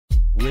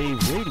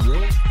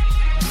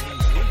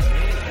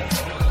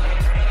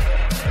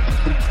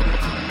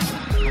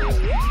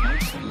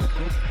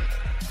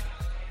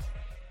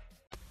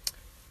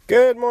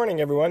Good morning,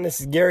 everyone.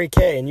 This is Gary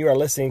K, and you are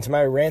listening to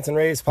my Rants and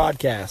rAVes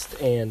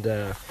podcast. And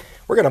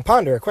we're going to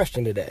ponder a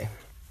question today.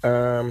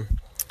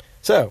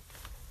 So,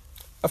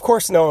 of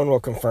course, no one will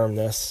confirm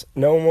this.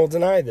 No one will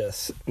deny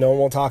this. No one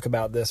will talk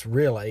about this,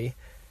 really.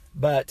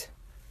 But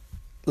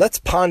let's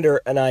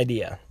ponder an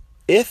idea.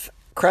 If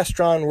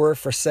Crestron were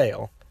for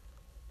sale,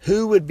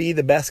 who would be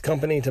the best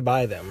company to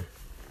buy them?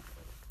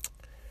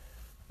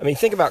 I mean,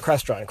 think about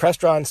Crestron.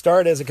 Crestron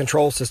started as a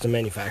control system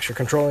manufacturer,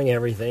 controlling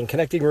everything,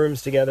 connecting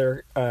rooms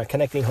together,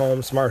 connecting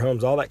homes, smart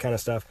homes, all that kind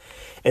of stuff,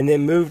 and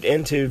then moved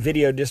into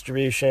video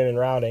distribution and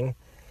routing.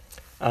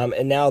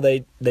 And now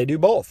they do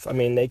both. I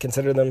mean, they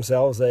consider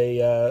themselves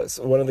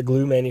one of the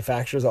glue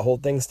manufacturers that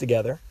hold things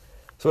together.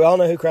 So we all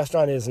know who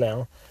Crestron is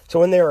now. So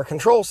when they were a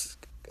control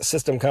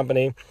system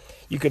company,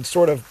 you could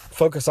sort of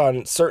focus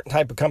on certain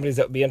type of companies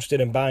that would be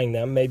interested in buying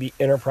them, maybe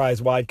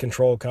enterprise-wide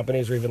control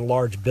companies or even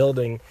large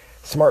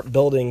smart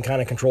building kind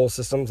of control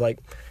systems like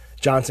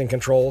Johnson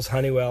Controls,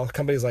 Honeywell,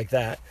 companies like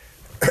that.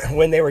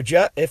 When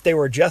if they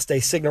were just a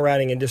signal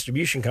routing and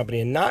distribution company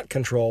and not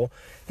control,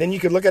 then you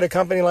could look at a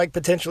company like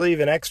potentially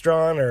even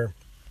Crestron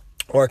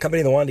or a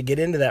company that wanted to get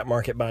into that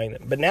market buying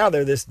them. But now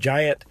they're this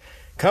giant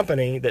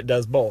company that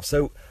does both.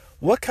 So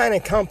what kind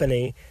of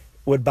company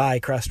would buy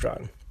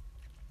Crestron?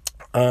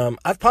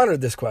 I've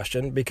pondered this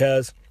question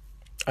because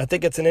I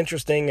think it's an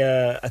interesting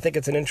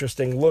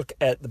look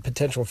at the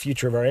potential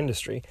future of our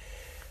industry.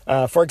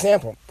 For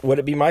example, would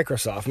it be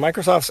Microsoft?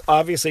 Microsoft's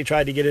obviously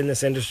tried to get in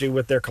this industry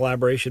with their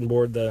collaboration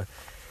board.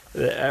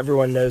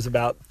 Everyone knows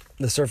about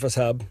the Surface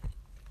Hub.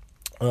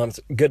 It's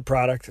a good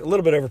product, a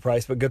little bit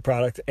overpriced, but good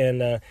product.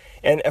 And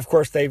of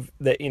course they've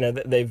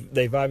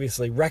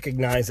obviously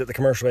recognized that the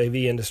commercial AV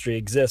industry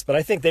exists. But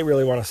I think they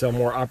really want to sell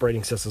more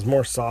operating systems,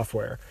 more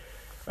software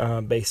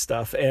based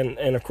stuff.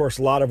 And of course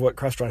a lot of what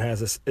Crestron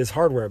has is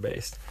hardware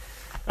based.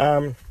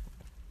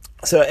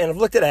 So, and I've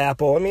looked at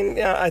Apple. I mean,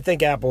 yeah, I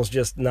think Apple's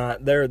just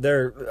not,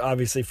 they're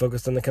obviously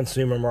focused on the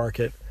consumer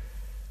market.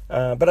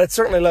 But I'd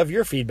certainly love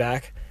your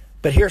feedback.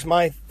 But here's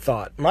my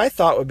thought. My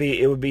thought would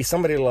be, it would be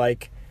somebody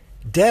like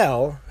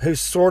Dell, who's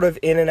sort of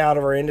in and out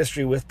of our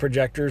industry with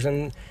projectors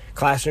and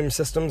classroom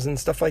systems and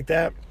stuff like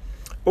that.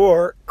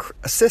 Or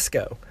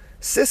Cisco.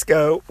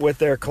 Cisco, with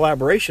their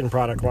collaboration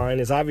product line,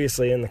 is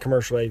obviously in the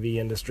commercial AV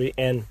industry,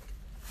 and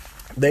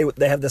they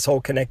have this whole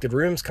connected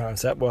rooms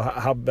concept. Well,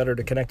 how better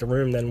to connect a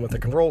room than with a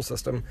control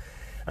system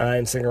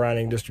and signal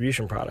routing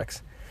distribution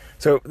products?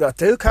 So the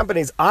two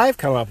companies I've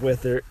come up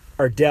with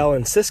are Dell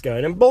and Cisco.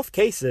 And in both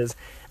cases,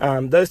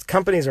 those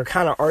companies are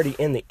kind of already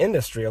in the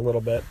industry a little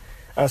bit.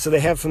 So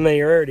they have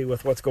familiarity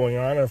with what's going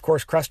on. And of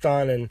course,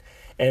 Crestron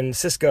and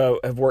Cisco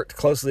have worked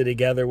closely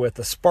together with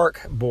the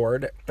Spark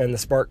board and the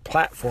Spark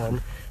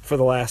platform for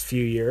the last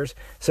few years.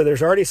 So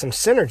there's already some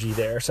synergy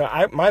there. So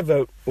my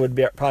vote would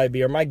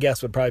probably my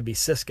guess would probably be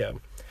Cisco.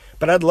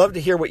 But I'd love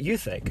to hear what you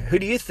think. Who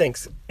do you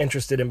think's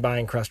interested in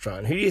buying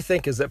Crestron? Who do you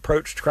think has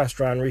approached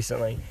Crestron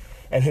recently?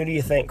 And who do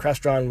you think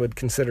Crestron would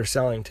consider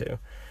selling to?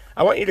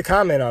 I want you to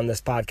comment on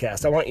this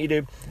podcast. I want you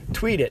to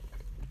tweet it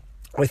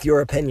with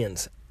your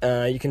opinions.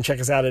 You can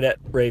check us out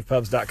at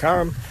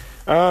ravepubs.com.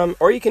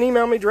 Or you can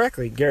email me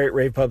directly,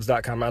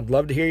 Gary@ravepubs.com. I'd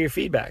love to hear your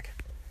feedback.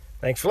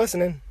 Thanks for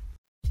listening.